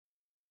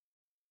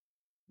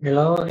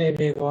Hello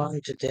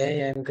everyone,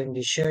 today I'm going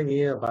to show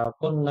you about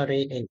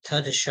pulmonary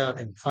interstitial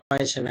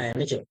emphysema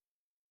imaging.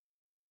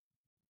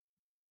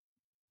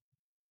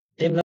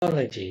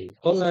 Terminology.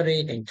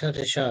 Pulmonary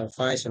interstitial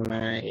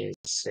emphysema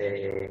is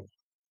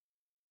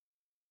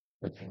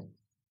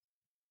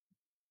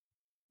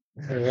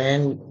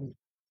when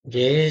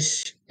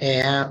there's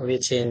air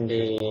within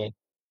the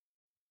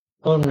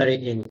pulmonary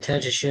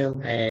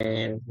interstitium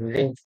and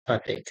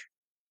lymphatic.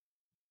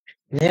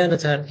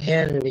 Neonatal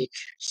air leak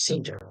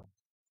syndrome.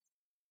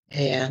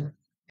 Air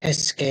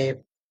escape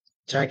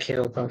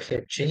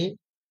tracheobronchial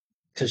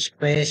to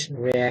space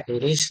where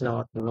it is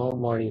not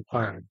normally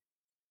found.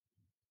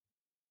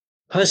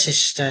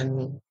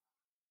 Persistent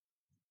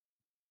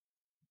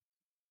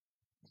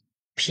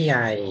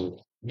PIE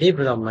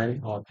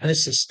development or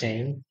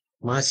persistent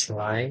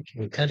muscle-like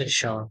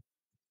interstitial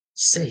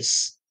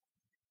cysts.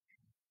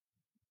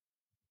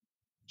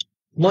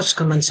 Most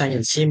common signs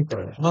and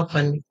symptoms,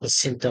 often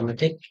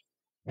asymptomatic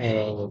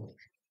and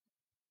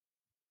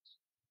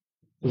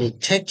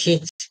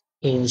detected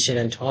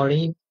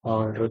incidentally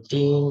on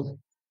routine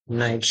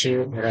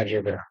NICU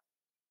radiograph.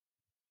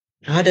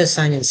 Other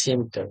signs and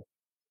symptoms,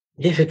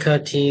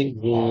 difficulty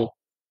with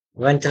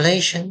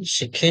ventilation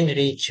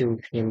secondary to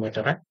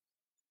pneumothorax,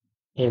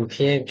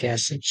 impaired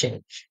gas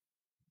exchange.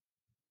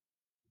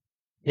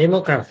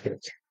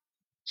 Demographic.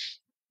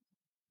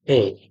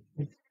 A.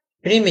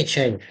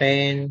 Premature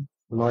infant,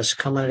 most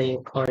commonly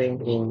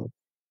occurring in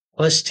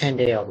first 10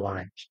 days of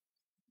life,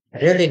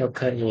 rarely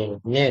occur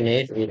in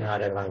neonates with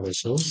other lung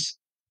disease.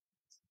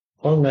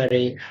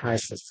 Pulmonary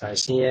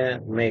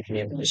hyperplasia may be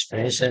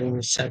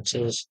expression such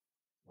as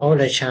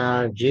older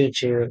child due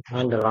to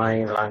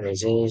underlying lung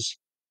disease,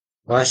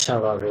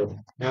 vascular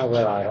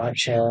alveolar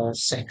rupture,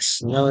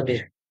 sex, no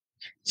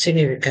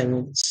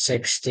significant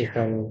sex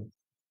different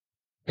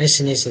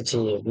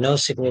ethnicity, no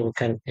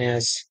significant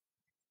as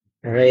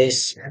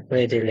race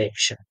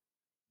predilection.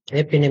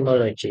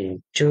 Epidemiology: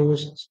 2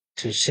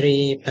 to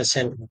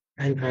 3% of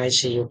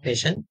NICU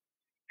patients,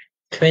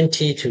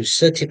 20 to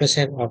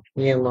 30% of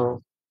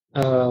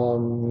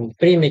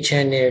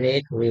premature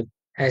neonate with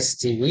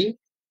SDE.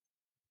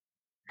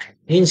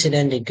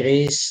 Incident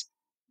decrease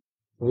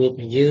with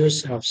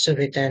use of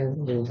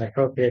surfactant in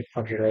appropriate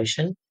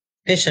population.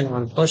 Patients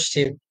on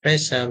positive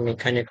pressure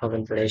mechanical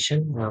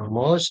ventilation are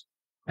most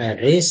at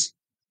risk.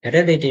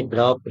 Rarely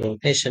develop in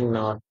patients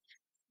not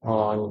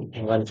on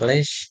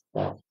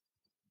ventilation.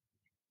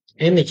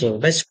 Imaging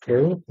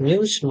vascular,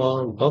 new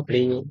small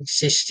bubbly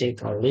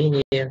cystic or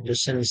linear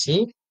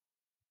lucency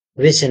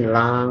within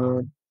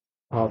lung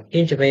of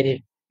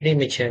intubated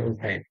premature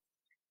infant,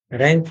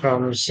 range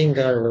from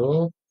single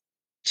loop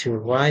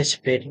to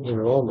widespread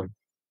involvement.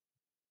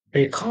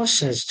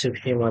 Precautions to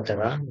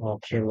pneumothorax or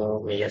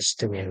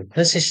pneumomyostomia.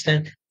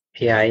 Persistent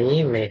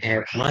PIE may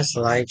have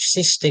muscle-like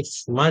cystic,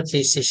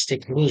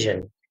 multicystic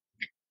lesion.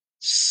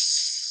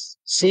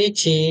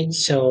 CT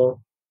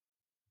show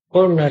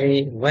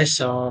pulmonary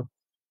vessel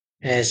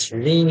as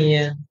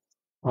linear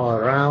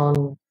or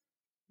round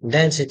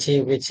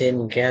density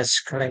within gas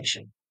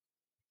collection.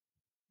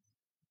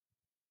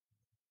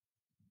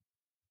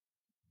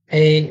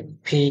 A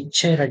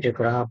picture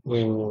radiograph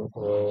in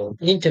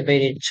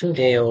intubated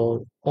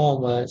 2-day-old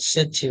former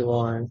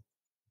 31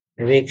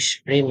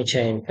 weeks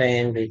premature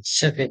infant with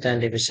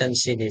surfactant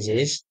deficiency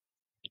disease.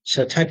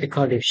 So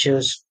typical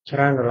diffuse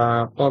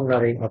granular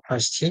pulmonary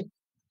opacity.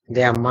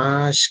 They are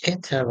marked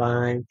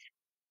scatterline,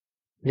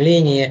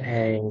 linear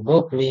and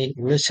bubbly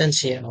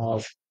lucency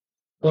of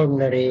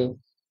pulmonary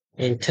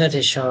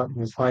interstitial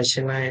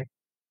emphysema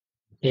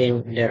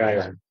in the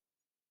right.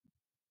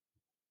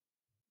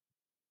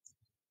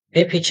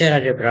 A picture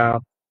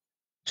radiograph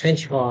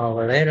 24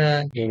 hours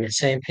later in the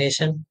same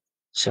patient,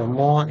 so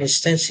more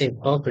extensive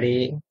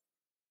bubbly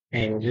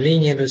and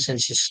linear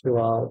lucencies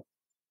throughout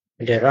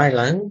the right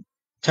lung,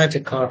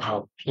 typical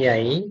of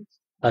PIE,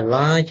 a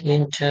large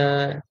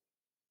intermediate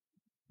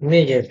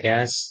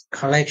gas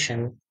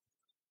collection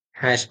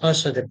has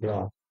also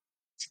developed,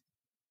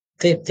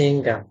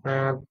 tipping the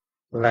heart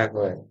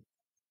backward.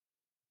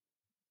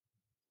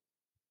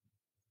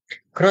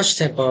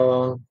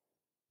 Cross-table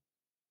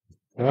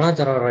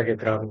lateral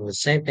radiograph in the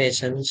same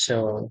patient,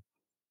 so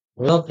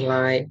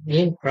localized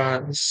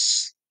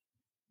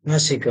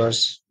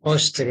infrasmacigos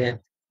posterior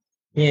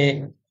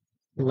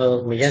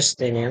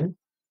myasthenium,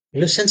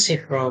 lucency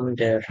from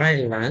the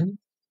right lung,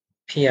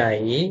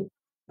 PIE,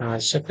 are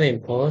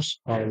superimposed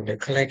on the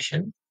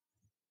collection.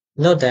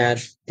 Note that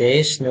there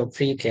is no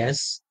free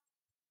gas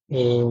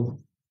in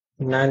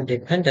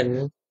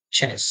non-dependent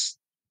chest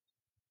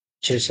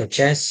to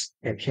suggest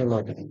a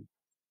pneumonia.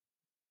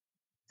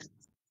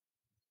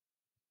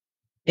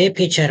 A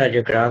picture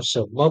radiographs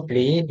of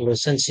bubbly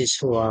lucencies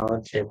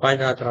throughout the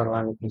bilateral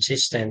lung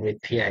consistent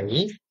with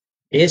PIE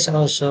is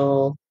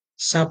also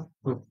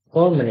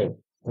subpulmonary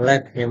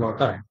like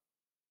pneumonia.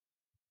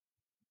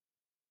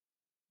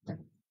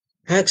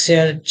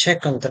 Axial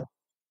check on the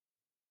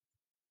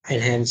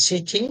enhanced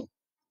CT,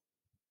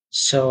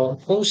 so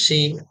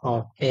pulsing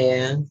of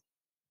air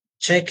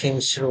checking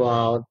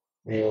throughout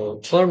the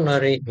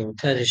pulmonary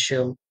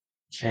interstitium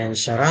and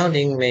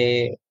surrounding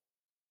may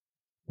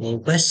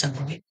invest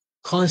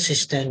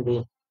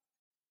consistently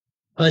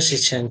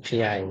persistent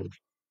PIE.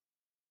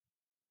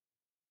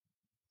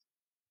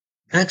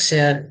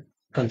 Axial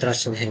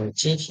contraction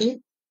hematity.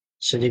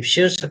 So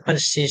diffuse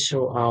persist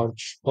throughout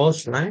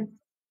both lines.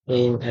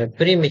 In a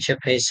premature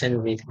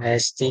patient with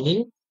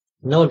STD,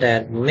 know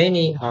that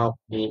many of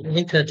the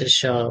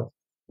interstitial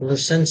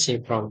lucency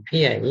from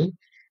PIE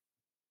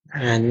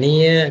are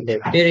near the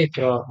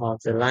peripheral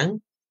of the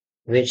lung,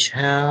 which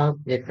help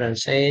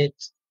differentiate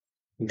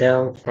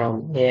them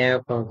from air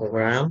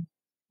bronchogram.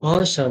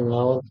 Also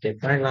note the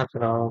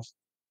bilateral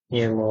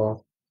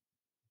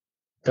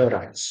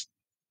pneumothorax.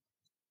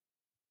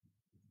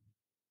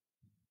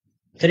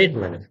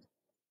 Treatment.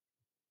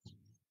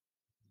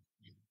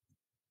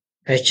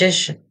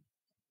 Adjustment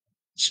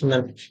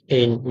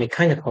in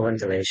mechanical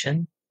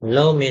ventilation,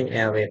 low mean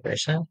airway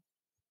pressure,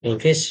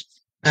 increase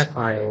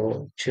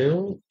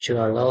FiO2 to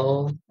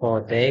allow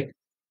for the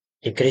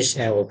decreased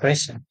airway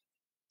pressure.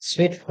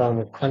 Switch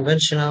from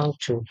conventional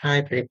to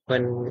high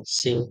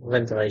frequency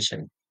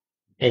ventilation.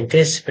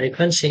 Increase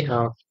frequency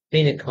of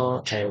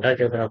clinical and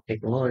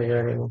radiographic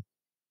monitoring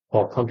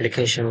for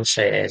complications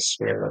such as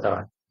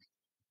pneumonia.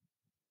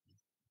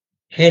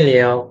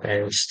 Helio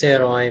and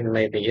steroid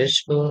may be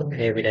useful,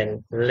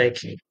 evident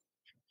lacking.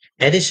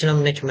 Additional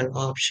management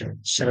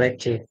options,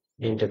 selective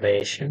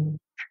intubation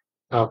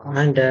of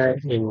under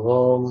in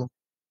warm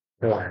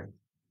lung,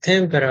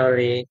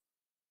 temporary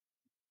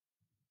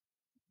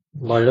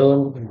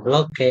balloon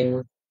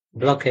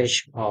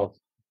blockage of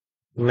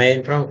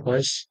main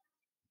bronchus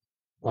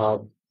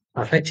of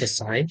affected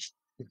side,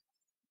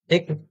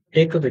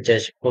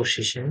 decubitus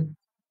position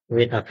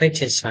with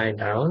affected side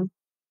down,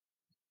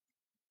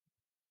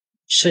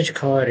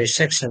 surgical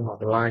resection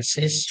of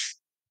lysis,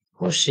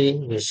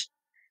 pussy is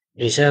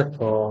reserved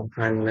for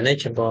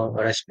unmanageable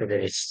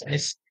respiratory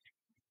distress.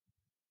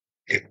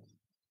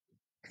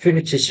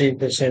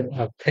 53%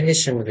 of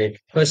patients with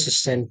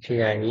persistent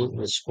PIE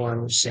is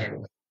one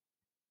cell.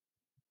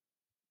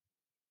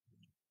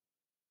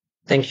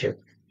 Thank you.